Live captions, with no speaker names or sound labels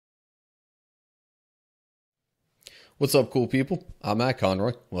What's up, cool people? I'm Matt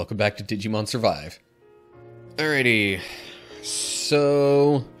Conroy. Welcome back to Digimon Survive. Alrighty.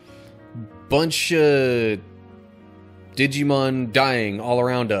 So, bunch of Digimon dying all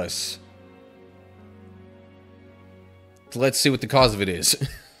around us. Let's see what the cause of it is.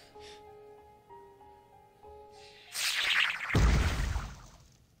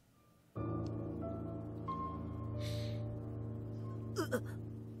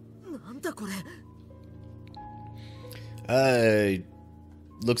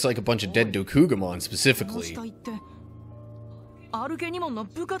 Looks like a bunch of dead Dokugumon, specifically. アルケニモンの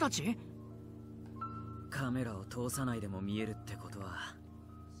部下たち？カメラを通さないでも見えるってことは、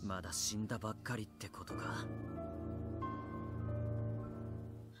まだ死んだばっかりってことか。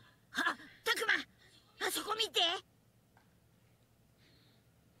あ、タクマ、あそこ見て。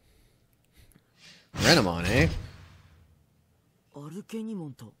Renamon, eh? アルケニモ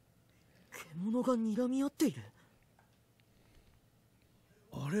ンと獣が睨み合っている。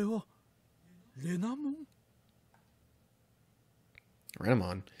あれはレナモン？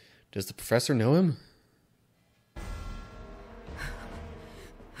 Renamon. Does the professor know him?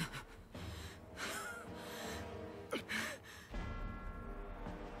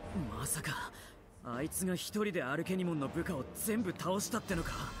 まさかあいつが一人でアルケニモンの部下を全部倒したっての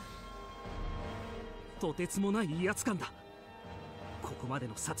か。とてつもない威圧感だ。ここまで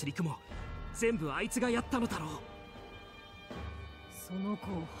の殺戮も全部あいつがやったのだろう。その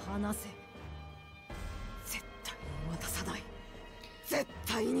子を離せ。絶対に渡さない。絶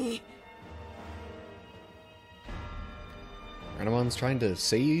対に。 Renamon's trying to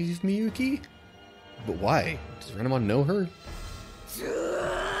save Miyuki? But why? Does Renamon know her? 邪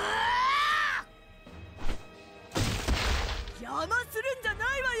魔するんじゃ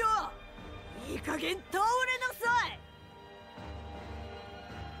ないわよ。いい加減倒れなさい。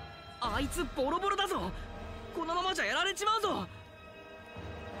あいつボロボロだぞ。このままじゃやられちまうぞ。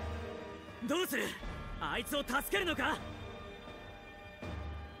どうする？あいつを助けるのか？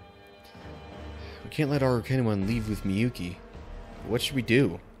 We can't let Arukenimon leave with Miyuki. What should we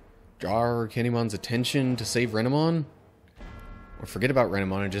do? Draw Arukenimon's attention to save Renamon? Or forget about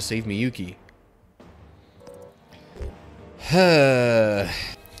Renamon and just save Miyuki?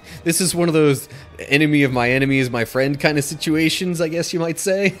 This is one of those enemy of my enemy is my friend kind of situations, I guess you might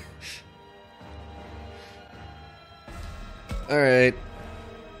say. Alright.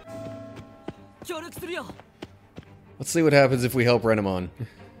 Let's see what happens if we help Renamon.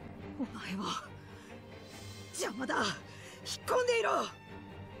 お前は邪魔だ。引っ込んでいろ。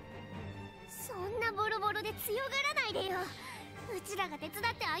そんなボロボロで強がらないでよ。うちらが手伝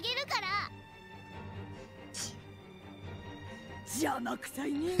ってあげるから。邪魔くさ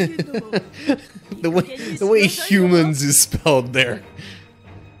い人間ども。the way humans is spelled there.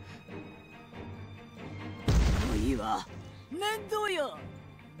 もういいわ。面倒よ。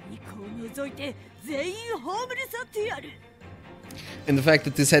ニコを除いて全員葬り去ってやる。 And the fact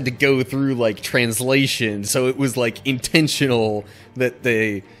that this had to go through, like, translation, so it was, like, intentional that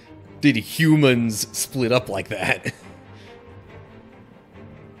they did humans split up like that.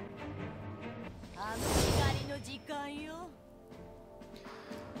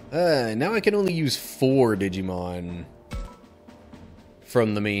 Now I can only use 4 Digimon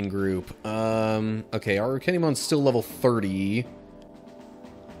from the main group. Okay, Arukenimon's still level 30.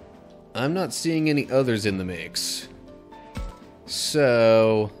 I'm not seeing any others in the mix.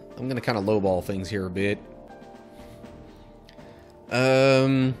 So, I'm gonna kind of lowball things here a bit.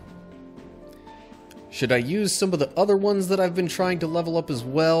 Should I use some of the other ones that I've been trying to level up as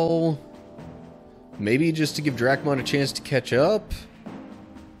well? Maybe just to give Dracmon a chance to catch up?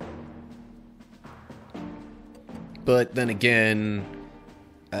 But then again,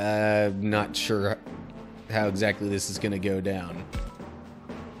 I'm not sure how exactly this is gonna go down.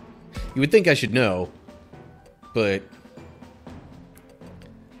 You would think I should know, but...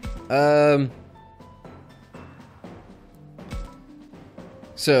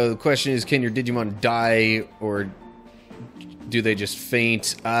 So the question is, can your Digimon die, or do they just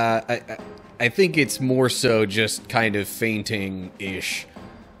faint? I think it's more so just kind of fainting-ish.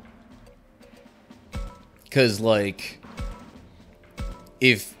 Because, like,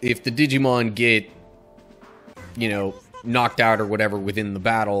 if the Digimon get, you know, knocked out or whatever within the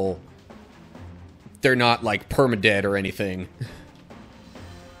battle, they're not, like, permadead or anything.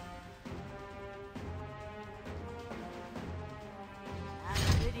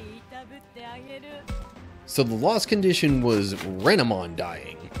 So the lost condition was Renamon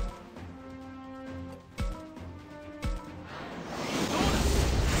dying.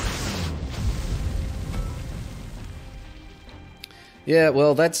 Yeah,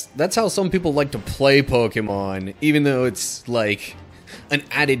 well, that's how some people like to play Pokemon, even though it's like an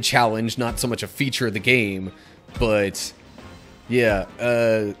added challenge, not so much a feature of the game. But yeah,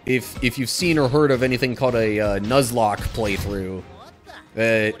 if you've seen or heard of anything called a Nuzlocke playthrough,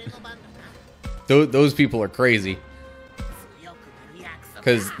 those people are crazy.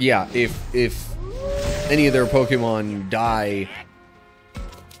 Because yeah, if any of their Pokemon die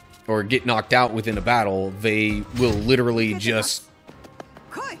or get knocked out within a battle, they will literally just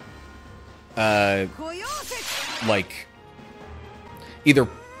like either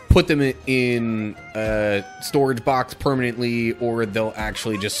put them in a storage box permanently, or they'll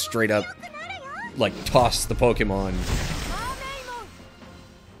actually just straight up like toss the Pokemon.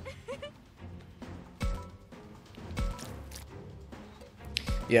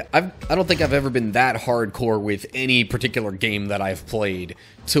 Yeah, I don't think I've ever been that hardcore with any particular game that I've played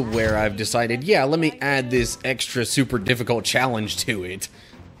to where I've decided, yeah, let me add this extra super difficult challenge to it.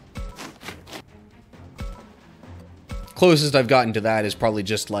 Closest I've gotten to that is probably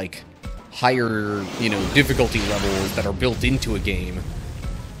just like higher, you know, difficulty levels that are built into a game.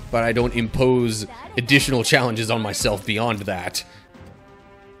 But I don't impose additional challenges on myself beyond that.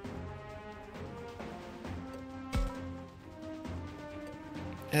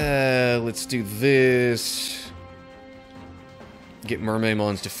 Let's do this. Get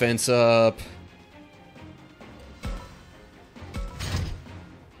Mermaimon's defense up.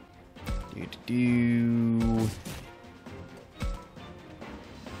 Do.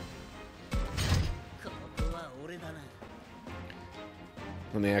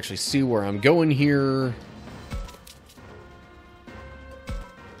 Let me actually see where I'm going here.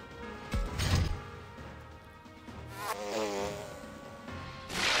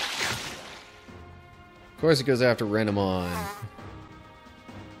 Of course it goes after Renamon.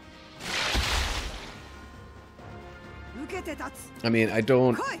 I mean, I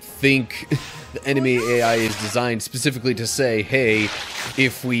don't think the enemy AI is designed specifically to say, hey,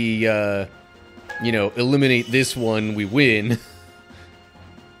 if we, you know, eliminate this one, we win.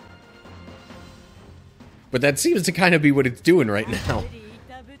 But that seems to kind of be what it's doing right now.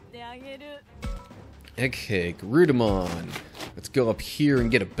 Okay, Renamon. Let's go up here and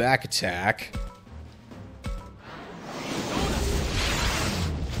get a back attack.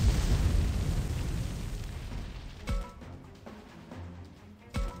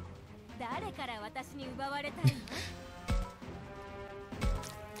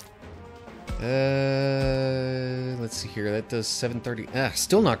 Let's see here. That does 730. Ah,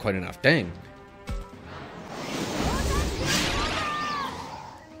 still not quite enough. Dang.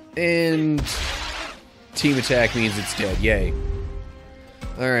 And team attack means it's dead. Yay.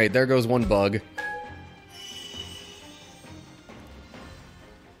 Alright, there goes one bug.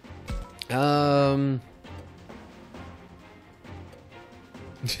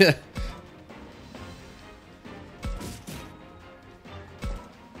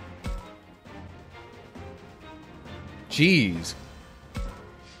 Jeez.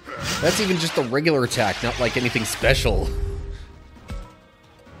 That's even just a regular attack, not like anything special.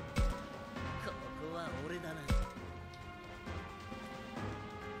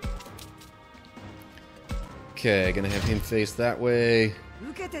 Okay, gonna have him face that way.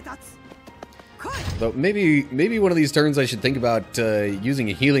 Though maybe one of these turns I should think about using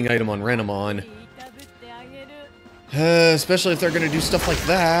a healing item on Renamon. Especially if they're gonna do stuff like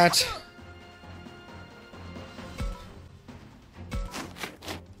that.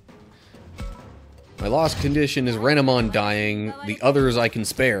 My lost condition is Renamon dying. The others I can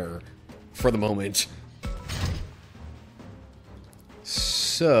spare for the moment.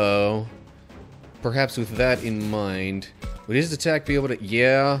 So, perhaps with that in mind, would his attack be able to...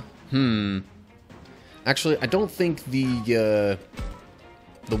 Yeah. Actually, I don't think the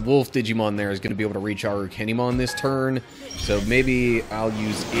wolf Digimon there is going to be able to reach Arukenimon this turn, so maybe I'll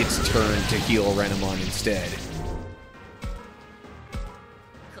use its turn to heal Renamon instead.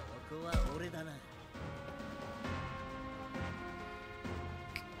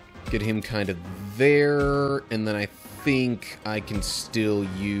 Get him kind of there, and then I think I can still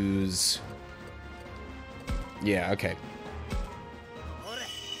use... Yeah, okay.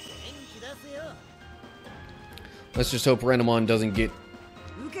 Let's just hope Renamon doesn't get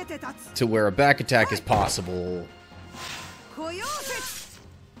to where a back attack is possible.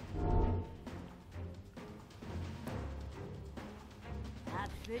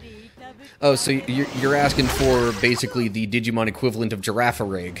 Oh, so you're asking for basically the Digimon equivalent of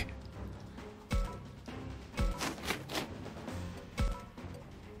Giraffe-Rig.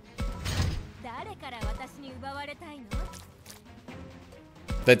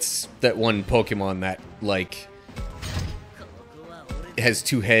 That's that one Pokemon that, like, has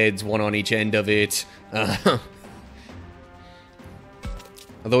two heads, one on each end of it.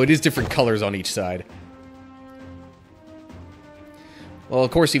 Although it is different colors on each side. Well,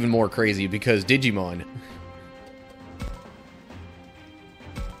 of course, even more crazy because Digimon.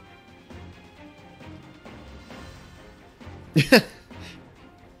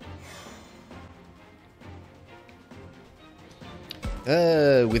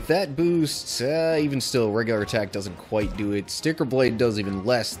 With that boost, even still, regular attack doesn't quite do it. Sticker Blade does even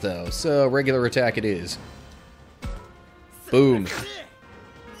less, though, so regular attack it is. Boom.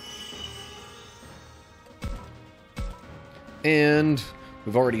 And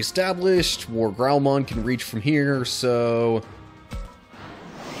we've already established War Growlmon can reach from here, so...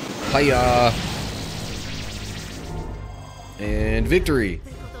 Hiya! And victory!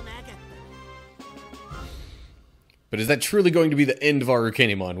 But is that truly going to be the end of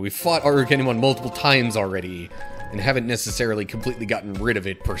Arukenimon? We've fought Arukenimon multiple times already, and haven't necessarily completely gotten rid of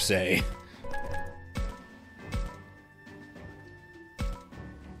it, per se.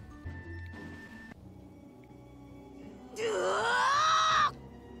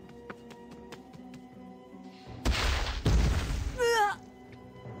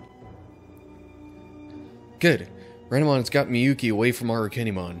 Good. Renamon's got Miyuki away from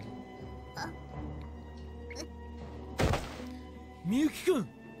Arukenimon. みゆきくん。おね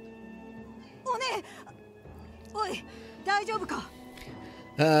え、おい、大丈夫か。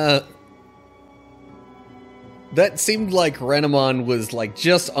 That seemed like Renamon was like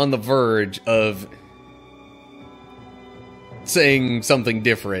just on the verge of saying something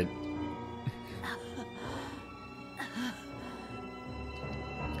different.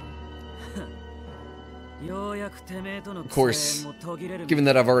 Of course, given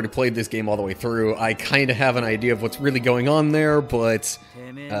that I've already played this game all the way through, I kind of have an idea of what's really going on there, but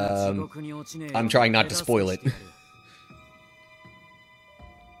I'm trying not to spoil it.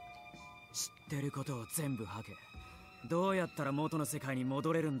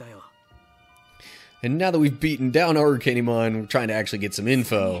 And now that we've beaten down Arukenimon, we're trying to actually get some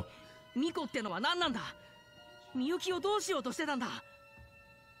info. ミコってのは何なんだ。みゆきをどうしようとしてたんだ。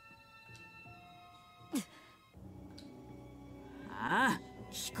ああ、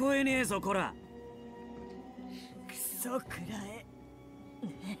聞こえねえぞこら。クソくらえ。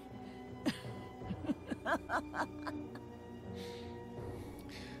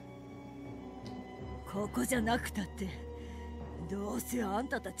ここじゃなくたって、どうせあん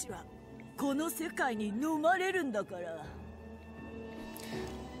たたちはこの世界に飲まれるんだから。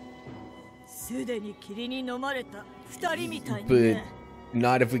すでに霧に飲まれた二人みたいにね。But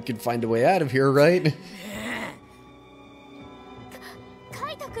not if we can find a way out of here, right?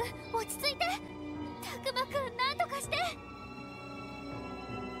 カイト君、落ち着いて。たくま君、なんとかして。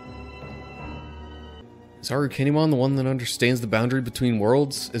Is Arukenimon the one that understands the boundary between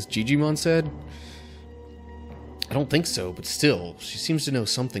worlds, as Digimon said? I don't think so, but still, she seems to know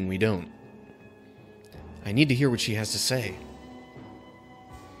something we don't. I need to hear what she has to say.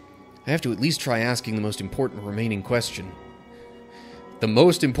 I have to at least try asking the most important remaining question. The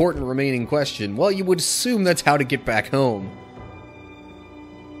most important remaining question? Well, you would assume that's how to get back home.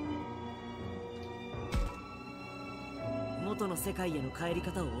 元の世界への帰り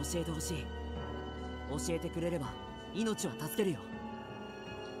方を教えてほしい。教えてくれれば命は助けるよ。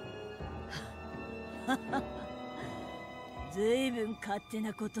ずいぶん勝手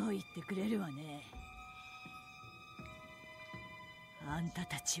なことを言ってくれるわね。あんた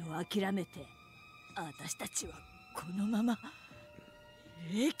たちを諦めて、私たちはこのまま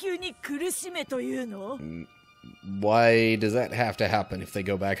永久に苦しめというの？ Why does that have to happen if they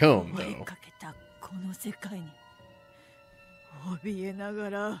go back home, 追い though? かけたこの世界に怯えなが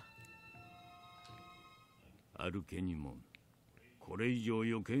ら。アルケニモン、これ以上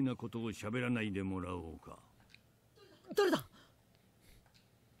余計なことを喋らないでもらおうか。誰だ？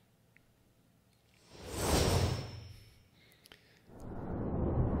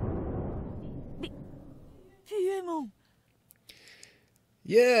 Piedmon.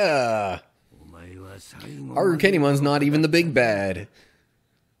 Yeah! Arukenimon's not even the big bad.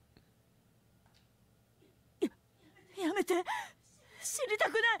 やめて、死にた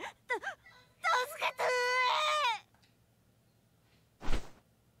くない。助けて。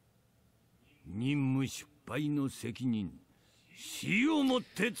任務失敗の責任、死をもっ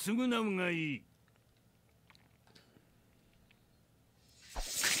て償うがいい。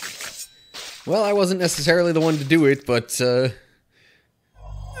Well, I wasn't necessarily the one to do it, but,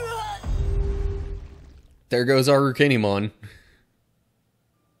 there goes Arukenimon.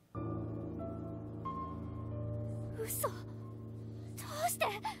 嘘。どうして？あ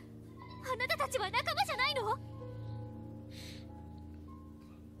なたたちは仲間じゃないの？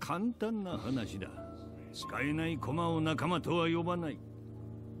簡単な話だ。使えない駒を仲間とは呼ばない。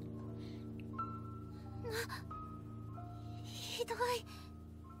ひどい。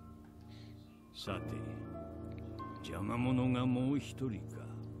さて、邪魔者がもう一人か。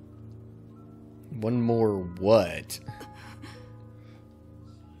One more what?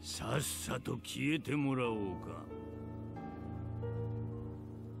 さっさと消えてもらおうか。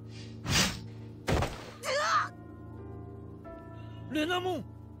レナモン。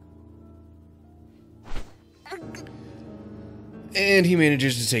 And he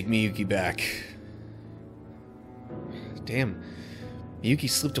manages to take Miyuki back. Damn. Miyuki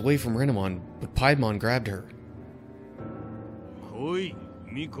slipped away from Renamon, but Piedmon grabbed her. 来い、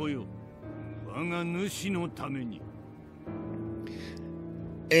巫女よ。我が主のために。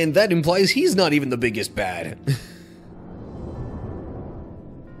 And that implies he's not even the biggest bad.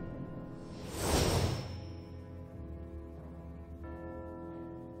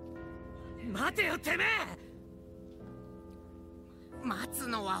 待てよてめえ。待つ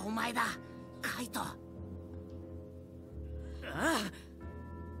のはお前だ、カイト。ああ。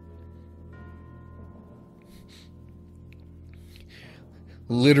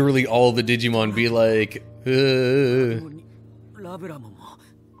 Literally all the Digimon be like, ラブラモも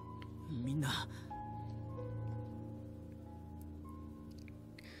みんな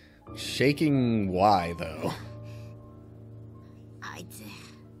shaking why though? あいつ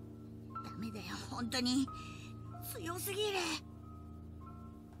ダメだよ、本当に強すぎる。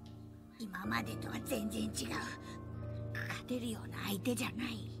今までとは全然違う。勝てるような相手じゃな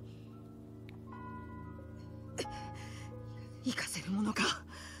い。行かせるものか。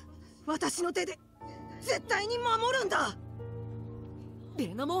私の手で絶対に守るんだ。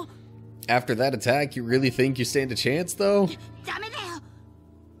レナモ。 After that attack, you really think you stand a chance though? ダメだよ。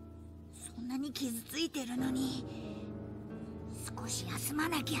そんなに傷ついてるのに少し休ま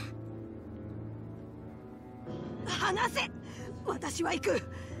なきゃ。離せ。私は行く。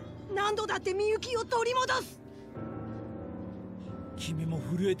何度だってみゆきを取り戻す。君も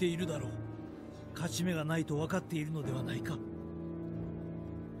震えているだろう。勝ち目がないと分かっているのではないか。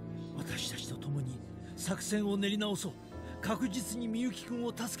私たちと共に作戦を練り直そう。確実にみゆきくん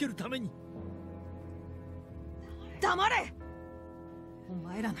を助けるために。黙れ。お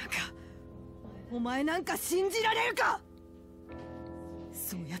前なんか信じられるか。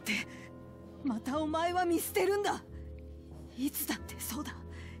そうやってまたお前は見捨てるんだ。いつだってそうだ。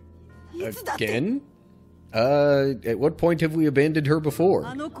いつだって。 Again? At what point have we abandoned her before?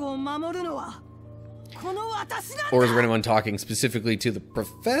 あの子を守るのは Or is Renamon talking specifically to the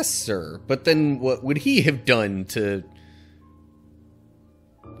professor? But then what would he have done to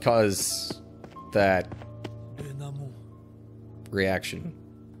cause that reaction?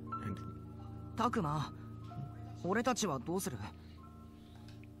 タクマ、俺たちはどうする？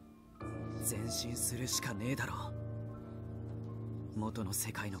前進するしかねえだろ。元の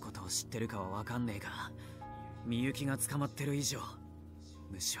世界のことを知ってるかはわかんねえが、みゆきが捕まってる以上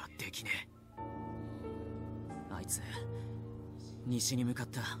無視はできねえ。あいつ西に向かっ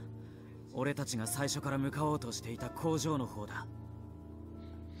た。俺たちが最初から向かおうとしていた工場の方だ。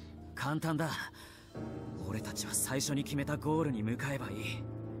簡単だ。俺たちは最初に決めたゴールに向かえばいい。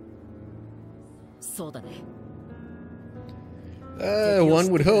そうだね。One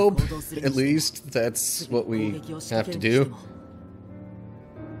would hope. At least that's what we have to do.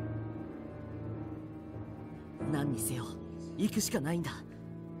 何にせよ行くしかないんだ。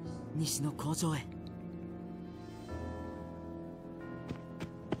西の工場へ。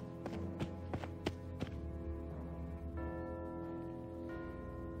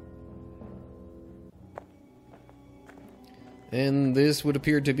And this would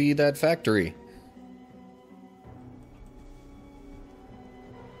appear to be that factory.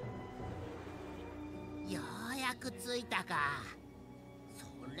 ようやく着いたか。そ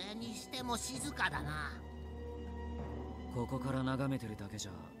れにしても静かだな。ここから眺めてるだけじ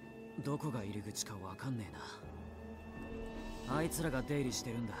ゃどこが入り口かわかんねえな。あいつらが出入りし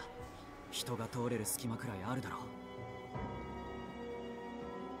てるんだ。人が通れる隙間くらいあるだろ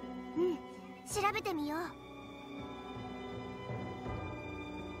う。うん、調べてみよう。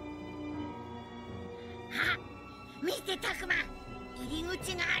見てタクマ、入り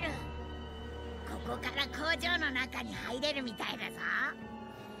口がある。ここから工場の中に入れるみたいだぞ。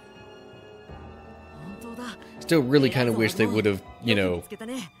 Still really kind of wish they would have, you know,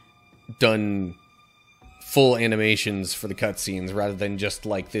 done full animations for the cutscenes rather than just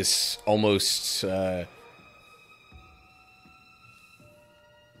like this almost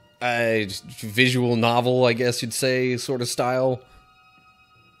visual novel, I guess you'd say, sort of style.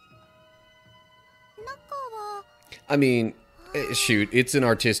 I mean, shoot, it's an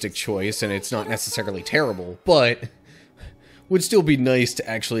artistic choice, and it's not necessarily terrible, but would still be nice to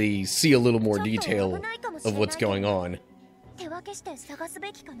actually see a little more detail of what's going on. 手分けして探す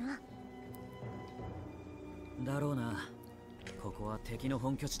べきかな。だろうな。ここは敵の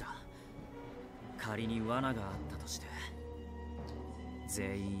本拠地だ。仮に罠があったとして、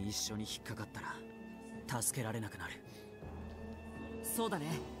全員一緒に引っかかったら助けられなくなる。そうだね。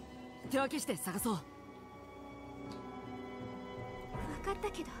手分けして探そう。分かっ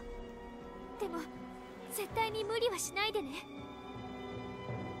たけど、でも絶対に無理はしないでね。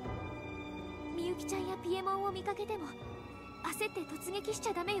みゆきちゃんやピエモンを見かけても焦って突撃しち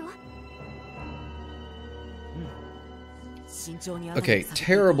ゃダメよ。Okay,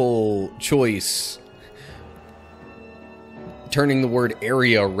 terrible choice. Turning the word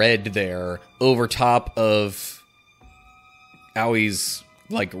area red there over top of Aoi's,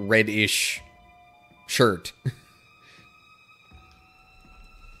 like, reddish shirt.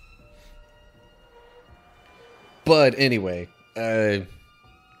 But anyway,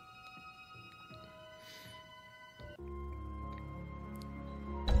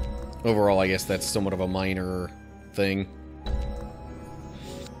 overall, I guess that's somewhat of a minor thing.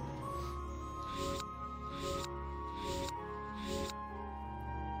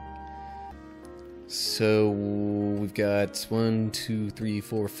 So we've got 1, 2, 3,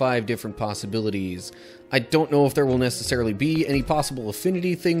 4, 5 different possibilities. I don't know if there will necessarily be any possible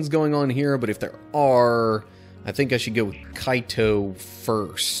affinity things going on here, but if there are, I think I should go with Kaito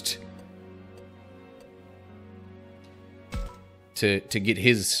first. To get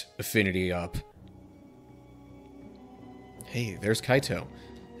his affinity up. Hey, there's Kaito.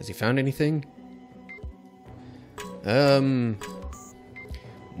 Has he found anything?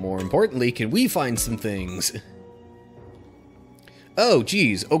 More importantly, can we find some things? Oh,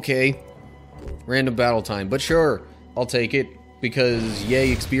 geez, okay. Random battle time, but sure, I'll take it, because yay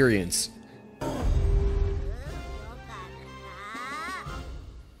experience.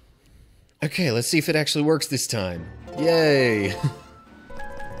 Okay, let's see if it actually works this time. Yay!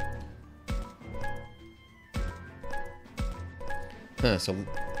 Huh, so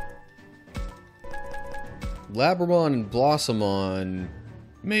Labramon and Blossomon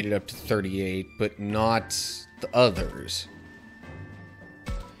made it up to 38, but not the others.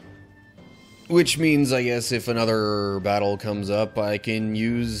 Which means, I guess, if another battle comes up, I can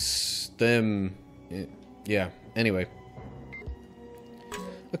use them. Yeah, anyway.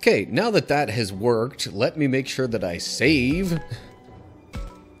 Okay, now that that has worked, let me make sure that I save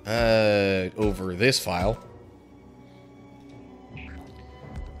over this file.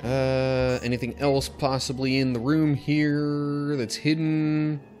 Anything else possibly in the room here that's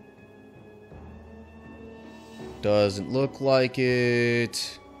hidden? Doesn't look like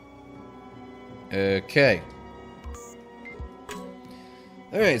it. Okay.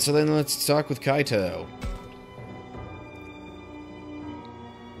 Alright, so then let's talk with Kaito.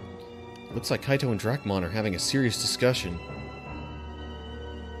 Looks like Kaito and Dracmon are having a serious discussion.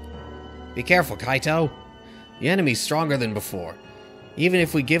 Be careful, Kaito. The enemy's stronger than before. Even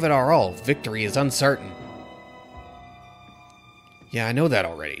if we give it our all, victory is uncertain. Yeah, I know that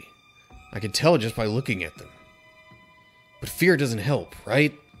already. I can tell just by looking at them. But fear doesn't help,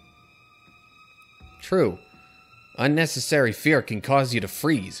 right? True. Unnecessary fear can cause you to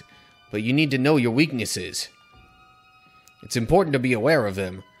freeze, but you need to know your weaknesses. It's important to be aware of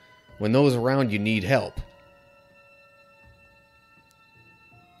them when those around you need help.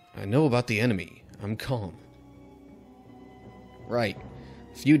 I know about the enemy. I'm calm. Right.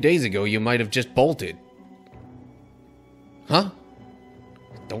 A few days ago, you might have just bolted. Huh?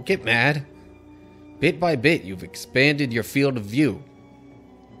 Don't get mad. Bit by bit, you've expanded your field of view.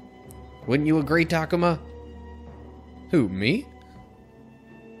 Wouldn't you agree, Takuma? Who, me?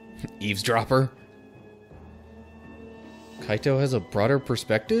 Eavesdropper? Kaito has a broader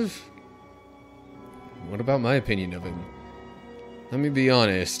perspective? What about my opinion of him? Let me be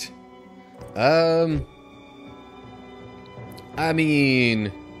honest. I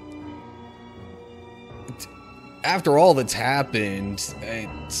mean, after all that's happened, it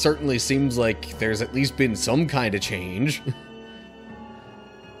certainly seems like there's at least been some kind of change.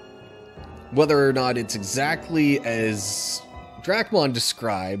 Whether or not it's exactly as Dracmon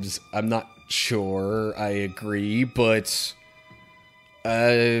describes, I'm not sure. I agree, but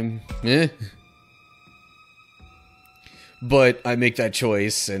But I make that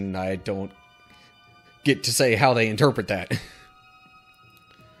choice, and I don't get to say how they interpret that.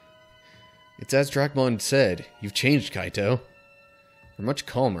 It's as Dracmon said, you've changed, Kaito. You're much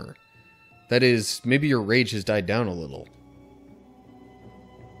calmer. That is, maybe your rage has died down a little.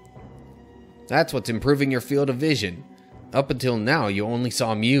 That's what's improving your field of vision. Up until now, you only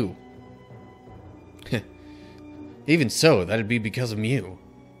saw Mew. Even so, that'd be because of Mew.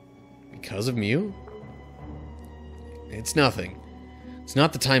 Because of Mew? It's nothing. It's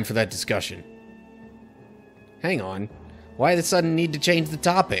not the time for that discussion. Hang on. Why the sudden need to change the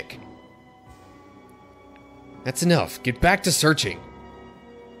topic? That's enough. Get back to searching.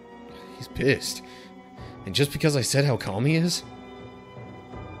 He's pissed. And just because I said how calm he is?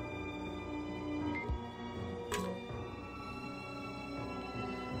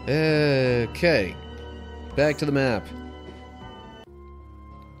 Okay. Back to the map.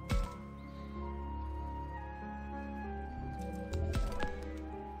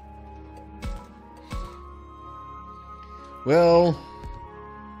 Well,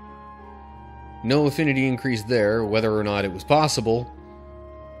 no affinity increase there, whether or not it was possible.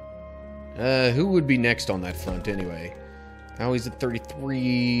 Who would be next on that front anyway? Now he's at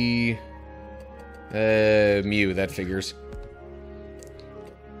 33. Mew, that figures.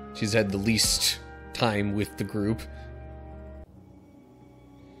 She's had the least time with the group.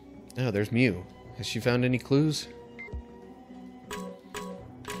 Oh, there's Mew. Has she found any clues?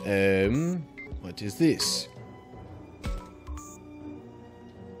 What is this?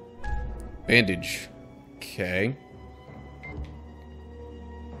 Bandage. Okay.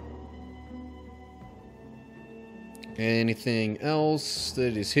 Anything else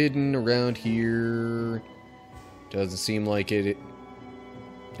that is hidden around here? Doesn't seem like it.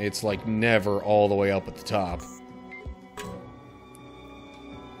 It's like never all the way up at the top.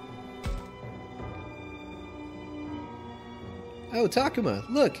 Oh, Takuma,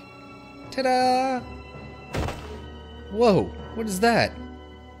 look! Ta-da! Whoa, what is that?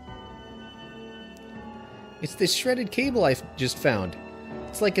 It's this shredded cable I just found.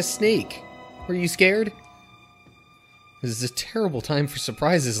 It's like a snake. Were you scared? This is a terrible time for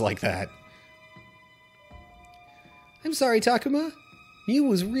surprises like that. I'm sorry, Takuma. Mew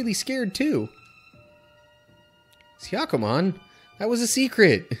was really scared too. Hyakumon, that was a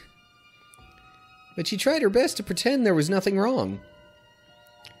secret. But she tried her best to pretend there was nothing wrong.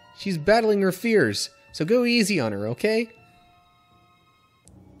 She's battling her fears, so go easy on her, okay?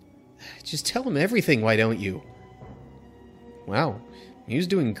 Just tell him everything, why don't you? Wow, Mew's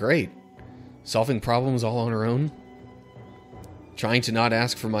doing great. Solving problems all on her own. Trying to not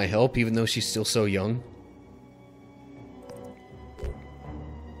ask for my help even though she's still so young.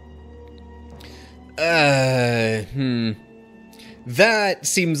 That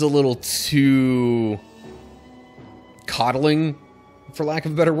seems a little too coddling, for lack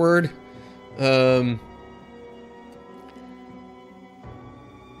of a better word. I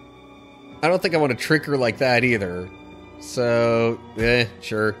don't think I want to trick her like that either. So,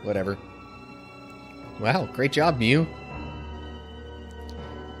 sure, whatever. Wow, great job, Mew.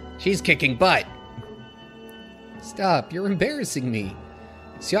 She's kicking butt. Stop, you're embarrassing me.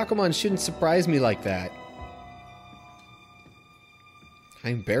 Hyakumon shouldn't surprise me like that. I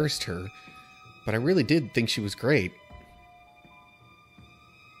embarrassed her, but I really did think she was great.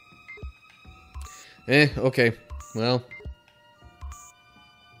 Okay. Well.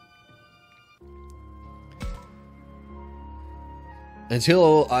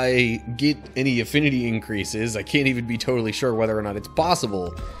 Until I get any affinity increases, I can't even be totally sure whether or not it's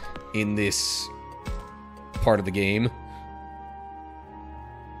possible in this part of the game.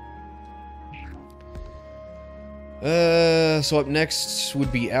 So up next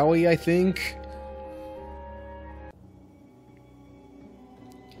would be Aoi, I think.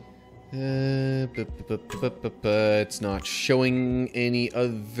 It's not showing any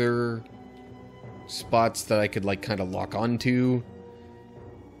other spots that I could, like, kind of lock onto.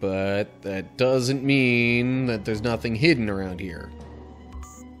 But that doesn't mean that there's nothing hidden around here.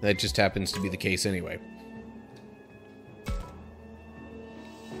 That just happens to be the case anyway.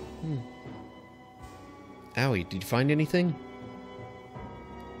 Aoi, did you find anything?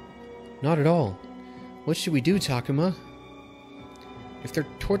 Not at all. What should we do, Takuma? If they're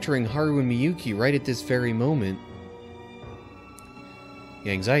torturing Haru and Miyuki right at this very moment...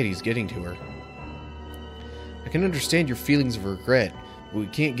 The anxiety's getting to her. I can understand your feelings of regret, but we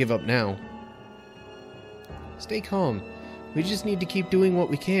can't give up now. Stay calm. We just need to keep doing what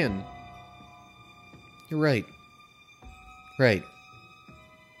we can. You're right. Right.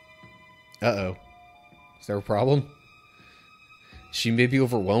 Uh-oh. Is there a problem? Is she maybe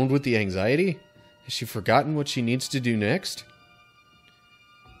overwhelmed with the anxiety? Has she forgotten what she needs to do next?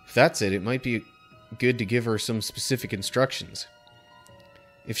 If that's it, it might be good to give her some specific instructions.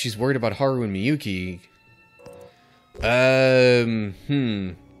 If she's worried about Haru and Miyuki...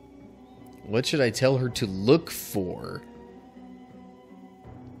 What should I tell her to look for?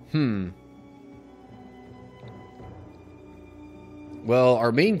 Well,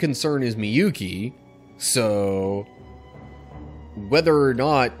 our main concern is Miyuki, so whether or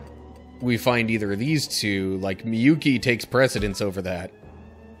not we find either of these two, like, Miyuki takes precedence over that.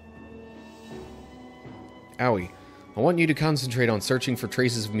 Owie, I want you to concentrate on searching for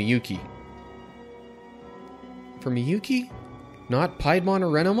traces of Miyuki. For Miyuki? Not Piedmon or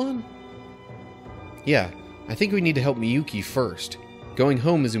Renamon? Yeah, I think we need to help Miyuki first. Going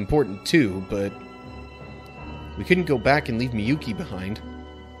home is important too, but we couldn't go back and leave Miyuki behind.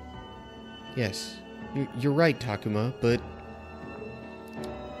 Yes, you're right, Takuma, but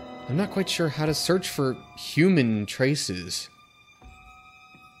I'm not quite sure how to search for human traces.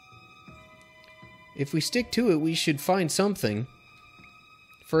 If we stick to it, we should find something.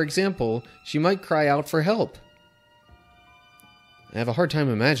 For example, she might cry out for help. I have a hard time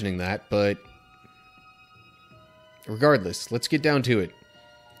imagining that, but regardless, let's get down to it.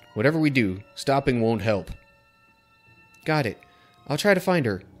 Whatever we do, stopping won't help. Got it. I'll try to find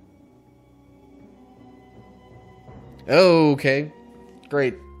her. Okay.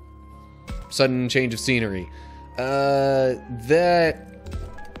 Great. Sudden change of scenery. That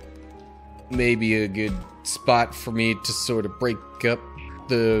may be a good spot for me to sort of break up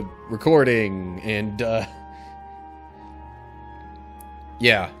the recording and,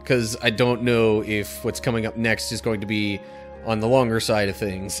 yeah, because I don't know if what's coming up next is going to be on the longer side of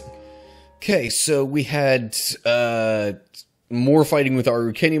things. Okay, so we had, more fighting with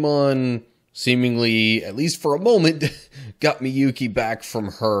Arukenimon, seemingly, at least for a moment, got Miyuki back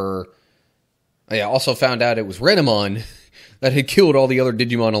from her. I also found out it was Renamon that had killed all the other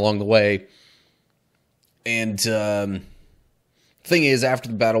Digimon along the way. And, thing is, after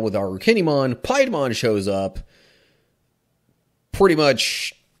the battle with Arukenimon, Piedmon shows up, pretty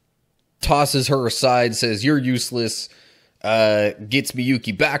much tosses her aside, says, "You're useless," gets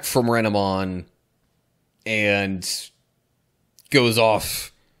Miyuki back from Renamon, and goes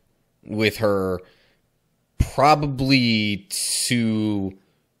off with her, probably to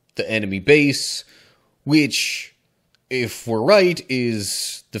the enemy base, which, if we're right,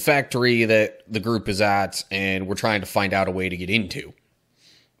 is the factory that the group is at, and we're trying to find out a way to get into.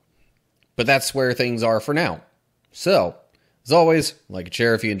 But that's where things are for now. So, as always, like and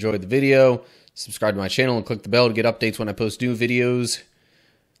share if you enjoyed the video, subscribe to my channel, and click the bell to get updates when I post new videos.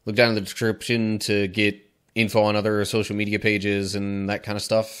 Look down in the description to get info on other social media pages and that kind of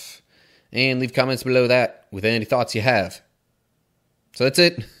stuff. And leave comments below that with any thoughts you have. So that's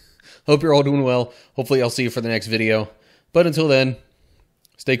it. Hope you're all doing well. Hopefully I'll see you for the next video. But until then,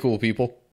 stay cool, people.